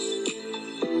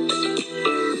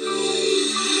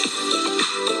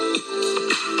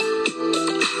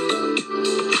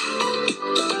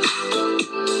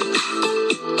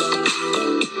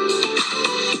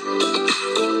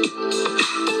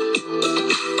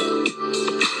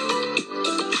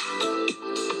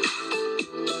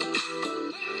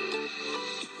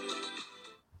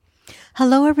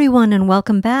Hello, everyone, and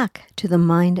welcome back to the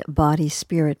Mind, Body,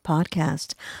 Spirit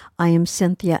podcast. I am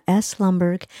Cynthia S.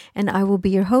 Lumberg, and I will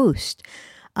be your host.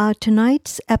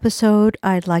 Tonight's episode,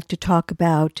 I'd like to talk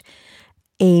about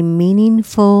a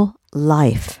meaningful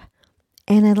life.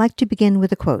 And I'd like to begin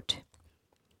with a quote.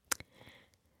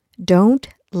 Don't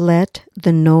let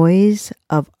the noise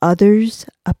of others'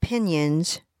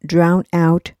 opinions drown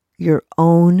out your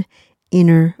own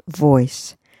inner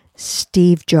voice.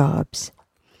 Steve Jobs.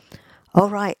 All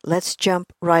right, let's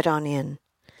jump right on in.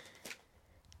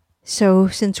 So,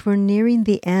 since we're nearing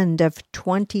the end of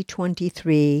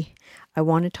 2023, I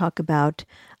want to talk about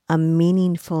a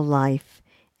meaningful life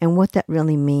and what that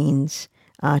really means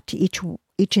to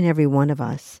each and every one of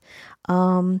us.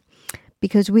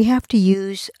 Because we have to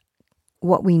use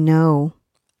what we know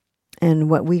and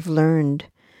what we've learned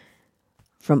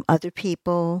from other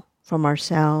people, from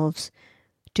ourselves,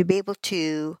 to be able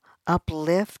to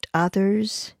uplift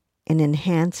others and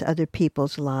enhance other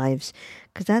people's lives,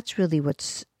 because that's really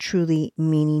what's truly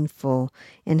meaningful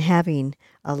in having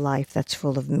a life that's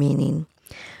full of meaning.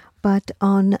 But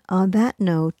on that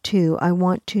note, too, I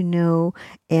want to know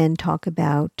and talk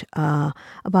about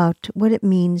what it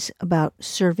means about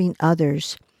serving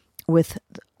others with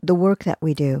the work that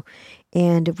we do.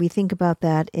 And if we think about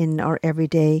that in our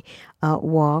everyday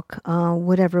walk,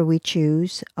 whatever we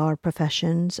choose, our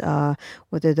professions,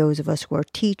 whether those of us who are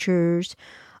teachers,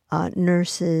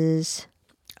 nurses,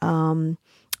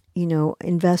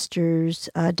 investors,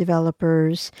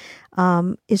 developers,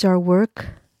 is our work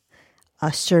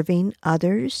serving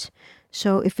others?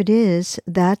 So if it is,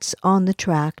 that's on the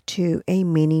track to a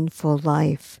meaningful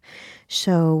life.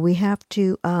 So we have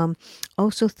to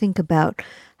also think about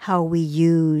how we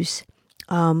use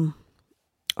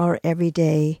our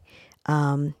everyday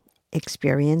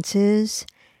experiences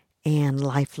and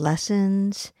life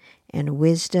lessons and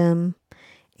wisdom,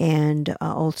 and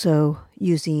also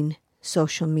using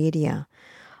social media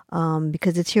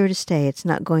because it's here to stay. It's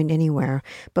not going anywhere.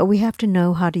 But we have to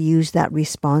know how to use that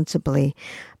responsibly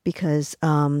because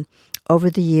over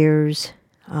the years,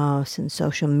 since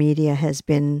social media has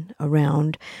been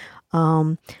around,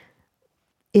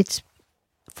 it's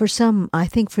for some, I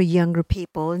think for younger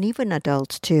people and even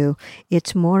adults too,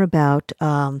 it's more about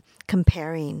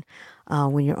comparing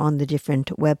when you're on the different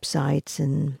websites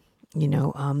and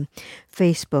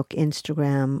Facebook,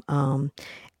 Instagram,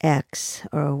 X,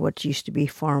 or what used to be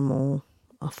formerly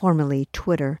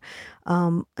Twitter,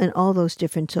 and all those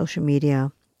different social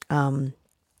media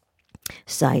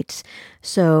sites.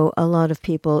 So a lot of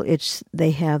people,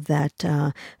 they have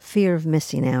that fear of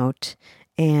missing out,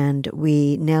 and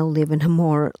we now live in a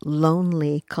more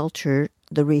lonely culture,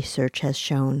 the research has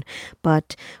shown.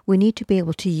 But we need to be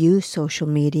able to use social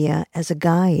media as a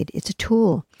guide. It's a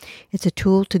tool. It's a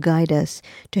tool to guide us,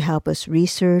 to help us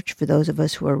research, for those of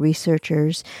us who are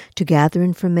researchers, to gather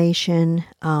information,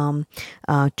 to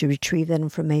retrieve that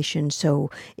information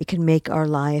so it can make our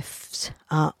lives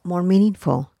more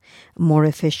meaningful, more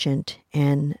efficient,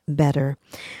 and better.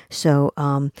 So,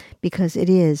 because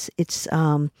it's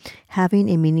having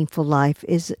a meaningful life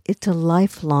it's a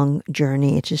lifelong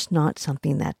journey. It's just not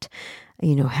something that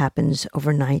happens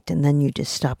overnight and then you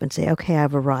just stop and say, okay,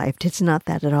 I've arrived. It's not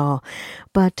that at all.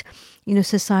 But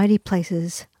society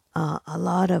places a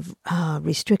lot of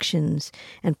restrictions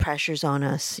and pressures on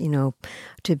us,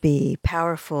 to be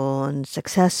powerful and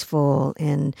successful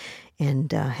and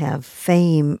have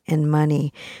fame and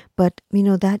money. But,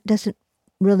 that doesn't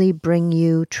really bring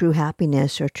you true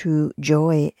happiness or true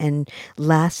joy and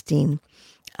lasting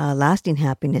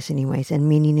happiness anyways, and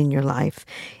meaning in your life.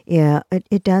 Yeah,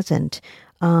 it doesn't.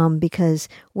 Because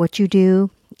what you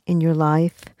do in your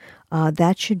life,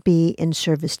 that should be in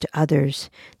service to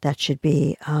others. That should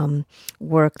be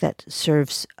work that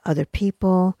serves other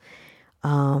people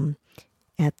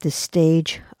at this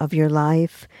stage of your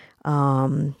life,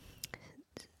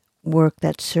 work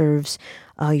that serves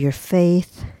your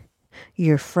faith,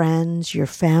 your friends, your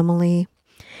family,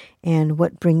 and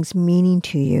what brings meaning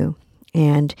to you,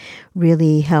 and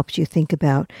really helps you think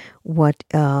about what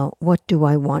do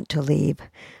I want to leave,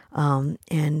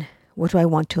 and what do I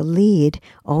want to lead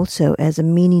also as a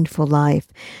meaningful life.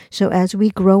 So as we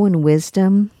grow in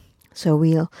wisdom, so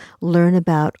we'll learn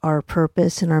about our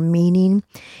purpose and our meaning,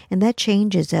 and that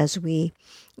changes as we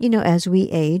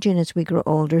age and as we grow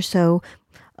older. So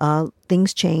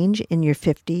things change in your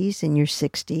 50s, in your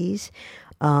 60s,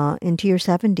 into your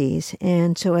 70s.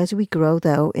 And so as we grow,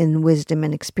 though, in wisdom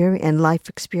and experience and life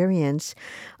experience,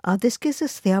 this gives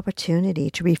us the opportunity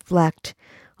to reflect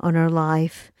on our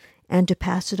life and to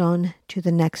pass it on to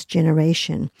the next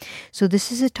generation. So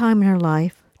this is a time in our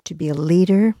life to be a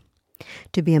leader,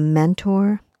 to be a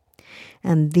mentor,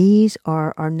 And these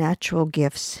are our natural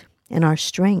gifts and our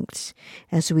strengths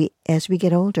as we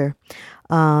get older,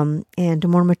 and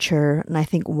more mature, and I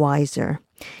think wiser.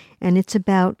 And it's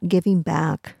about giving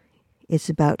back. It's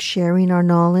about sharing our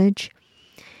knowledge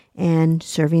and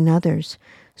serving others.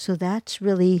 So that's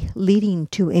really leading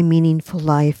to a meaningful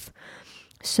life.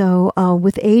 So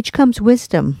with age comes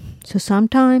wisdom. So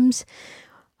sometimes,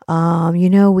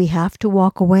 we have to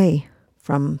walk away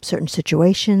from certain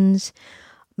situations,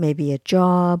 maybe a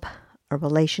job, a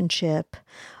relationship,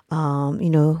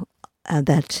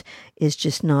 that is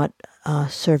just not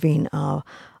serving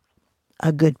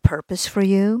a good purpose for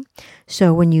you.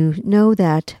 So when you know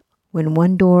that when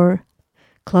one door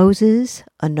closes,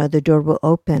 another door will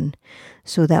open.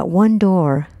 So that one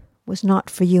door was not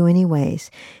for you anyways.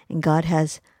 And God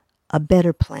has a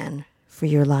better plan for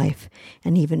your life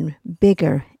and even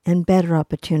bigger and better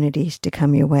opportunities to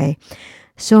come your way.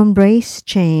 So embrace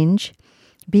change,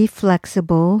 be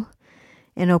flexible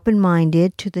and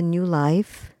open-minded to the new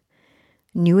life,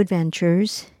 new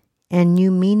adventures, and new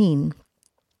meaning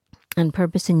and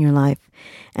purpose in your life.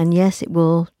 And yes, it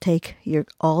will take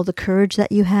all the courage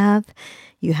that you have.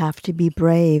 You have to be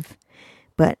brave,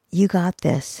 but you got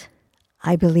this.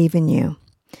 I believe in you.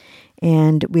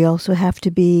 And we also have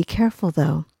to be careful,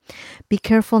 though. Be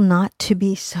careful not to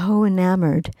be so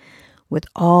enamored with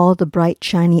all the bright,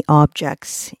 shiny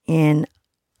objects in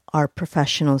our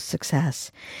professional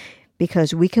success,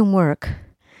 because we can work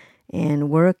and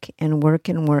work and work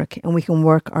and work, and we can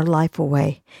work our life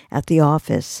away at the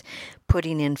office,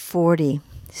 putting in 40,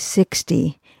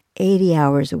 60, 80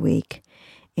 hours a week.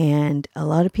 And a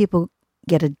lot of people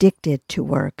get addicted to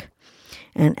work,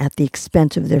 and at the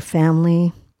expense of their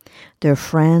family, their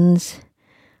friends,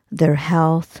 their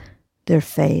health, their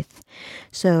faith.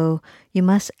 So you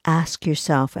must ask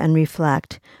yourself and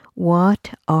reflect,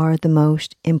 what are the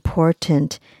most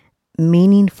important,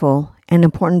 meaningful, and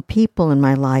important people in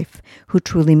my life who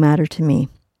truly matter to me?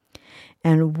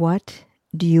 And what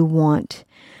do you want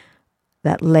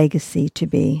that legacy to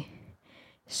be?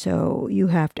 So you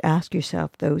have to ask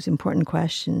yourself those important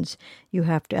questions. You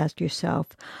have to ask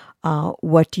yourself,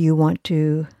 what do you want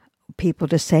people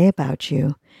to say about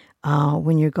you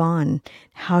when you're gone?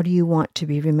 How do you want to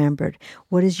be remembered?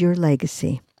 What is your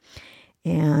legacy?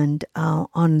 And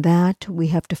on that, we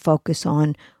have to focus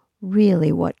on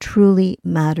really what truly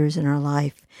matters in our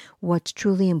life, what's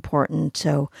truly important.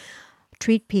 So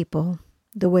treat people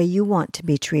the way you want to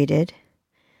be treated,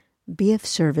 be of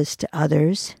service to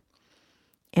others,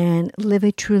 and live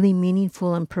a truly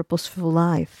meaningful and purposeful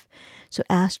life. So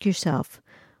ask yourself,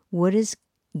 what is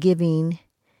giving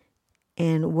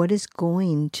and what is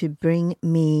going to bring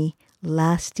me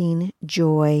lasting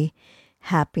joy,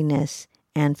 happiness,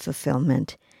 and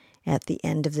fulfillment at the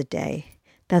end of the day?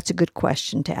 That's a good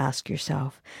question to ask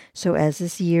yourself. So as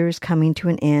this year is coming to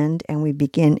an end and we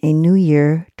begin a new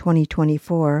year,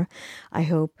 2024, I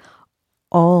hope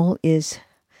all is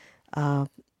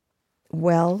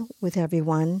well with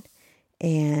everyone.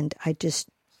 And I just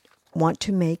want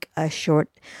to make a short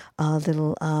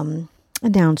little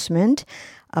announcement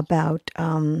about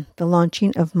the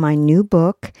launching of my new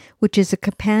book, which is a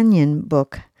companion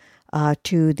book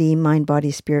to the Mind,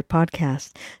 Body, Spirit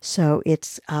podcast. So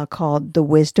it's called The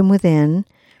Wisdom Within,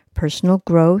 Personal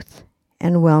Growth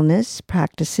and Wellness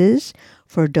Practices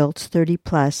for Adults 30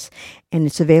 Plus. And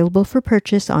it's available for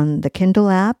purchase on the Kindle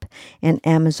app and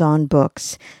Amazon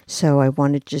Books. So I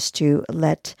wanted just to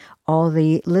let all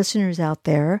the listeners out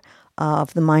there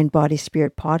of the Mind, Body,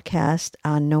 Spirit podcast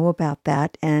know about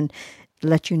that, and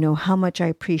let you know how much I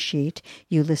appreciate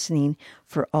you listening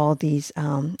for all this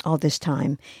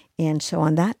time. And so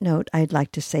on that note, I'd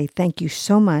like to say thank you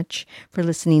so much for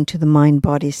listening to the Mind,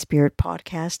 Body, Spirit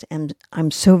podcast. And I'm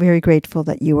so very grateful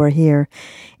that you are here.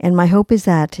 And my hope is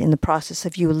that in the process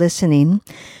of you listening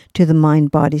to the Mind,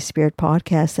 Body, Spirit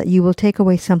podcast, that you will take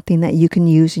away something that you can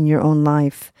use in your own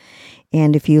life.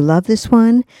 And if you love this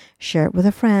one, share it with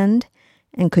a friend.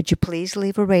 And could you please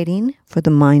leave a rating for the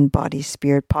Mind, Body,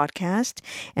 Spirit podcast,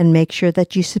 and make sure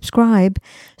that you subscribe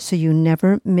so you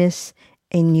never miss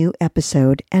a new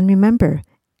episode. And remember,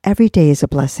 every day is a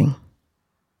blessing.